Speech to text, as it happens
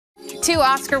Two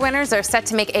Oscar winners are set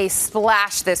to make a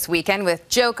splash this weekend, with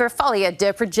Joker Folie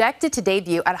projected to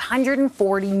debut at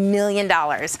 $140 million.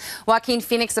 Joaquin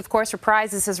Phoenix, of course,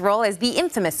 reprises his role as the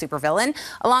infamous supervillain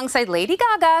alongside Lady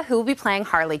Gaga, who will be playing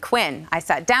Harley Quinn. I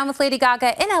sat down with Lady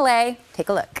Gaga in LA. Take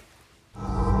a look.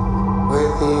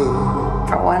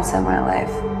 For once in my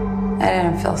life, I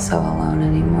didn't feel so alone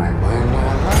anymore.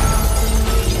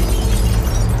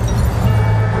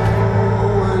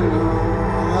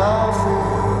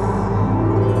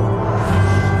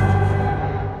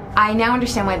 I now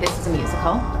understand why this is a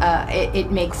musical.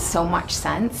 It makes so much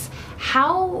sense.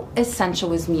 How essential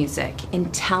was music in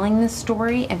telling this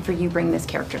story and for you bring this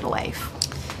character to life?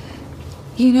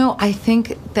 You know, I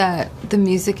think that the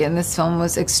music in this film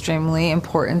was extremely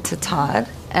important to Todd.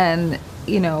 And,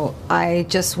 you know, I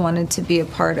just wanted to be a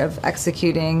part of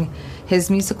executing his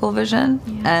musical vision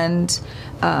and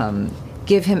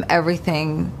give him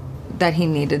everything that he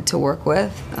needed to work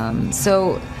with.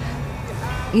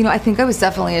 You know, I think I was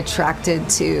definitely attracted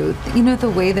to, you know, the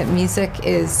way that music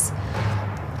is,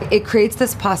 it creates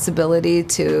this possibility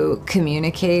to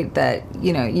communicate that,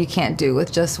 you know, you can't do with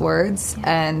just words.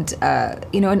 And,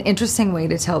 you know, an interesting way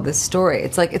to tell this story.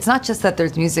 It's like, it's not just that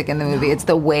there's music in the movie, it's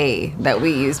the way that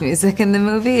we use music in the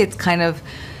movie. It's kind of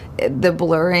the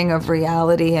blurring of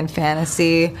reality and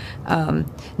fantasy,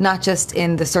 not just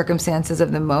in the circumstances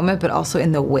of the moment, but also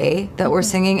in the way that we're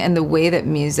singing and the way that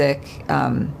music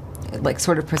like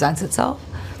sort of presents itself.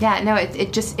 Yeah, no,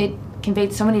 it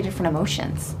conveyed so many different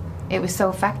emotions. It was so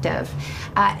effective.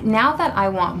 Now that I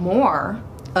want more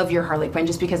of your Harley Quinn,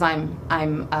 just because I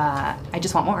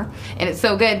just want more, and it's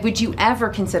so good, would you ever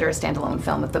consider a standalone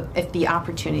film if the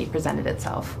opportunity presented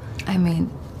itself? I mean,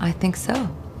 I think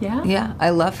so. Yeah? Yeah,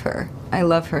 I love her. I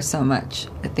love her so much.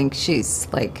 I think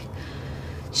she's like,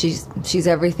 she's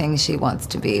everything she wants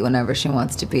to be whenever she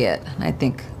wants to be it. I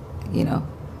think, you know,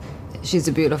 she's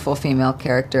a beautiful female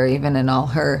character, even in all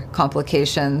her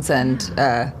complications and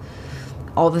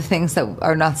all the things that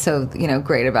are not so, you know,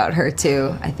 great about her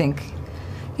too. I think,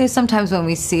 you know, sometimes when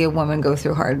we see a woman go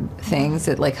through hard things,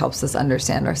 it like helps us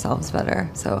understand ourselves better.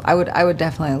 So I would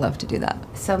definitely love to do that.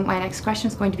 So my next question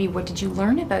is going to be, what did you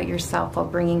learn about yourself while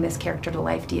bringing this character to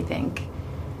life, do you think?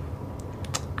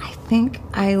 I think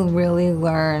I really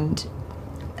learned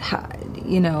how,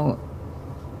 you know,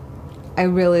 I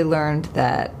really learned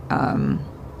that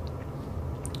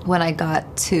when I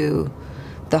got to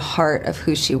the heart of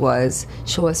who she was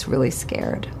really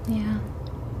scared. Yeah.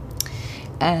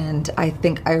 And I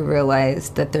think I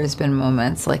realized that there's been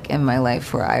moments like in my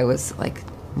life where I was like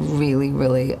really,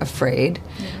 really afraid,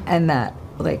 and that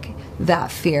like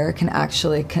that fear can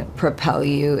actually propel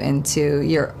you into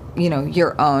your, you know,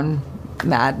 your own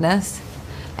madness.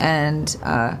 And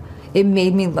it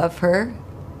made me love her.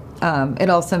 It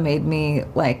also made me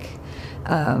like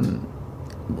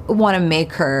want to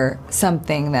make her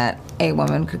something that a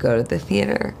woman could go to the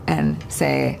theater and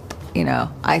say, you know,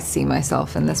 I see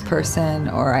myself in this person,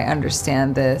 or I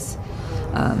understand this.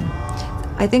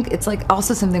 I think it's like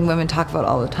also something women talk about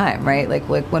all the time, right? Like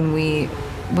when we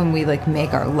like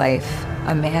make our life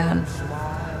a man,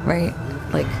 right?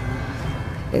 Like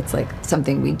it's like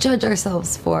something we judge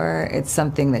ourselves for. It's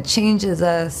something that changes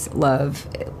us. Love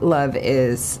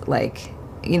is like,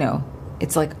 you know,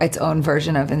 it's like its own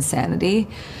version of insanity.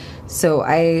 So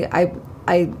I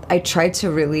tried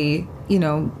to really, you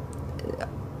know,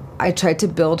 I tried to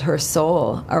build her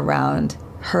soul around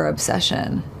her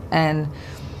obsession, and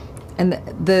then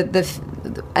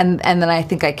I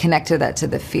think I connected that to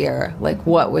the fear. Like,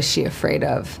 what was she afraid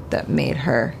of that made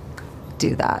her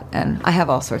do that? And I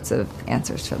have all sorts of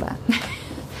answers for that.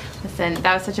 Listen,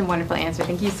 that was such a wonderful answer.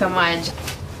 Thank you so much.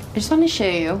 I just want to show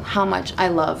you how much I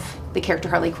love the character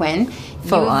Harley Quinn.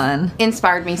 Full on.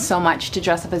 Inspired me so much to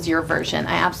dress up as your version.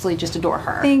 I absolutely just adore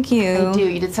her. Thank you. I do.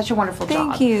 You did such a wonderful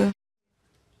job. Thank you.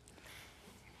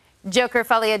 Joker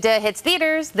Folie Deux hits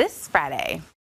theaters this Friday.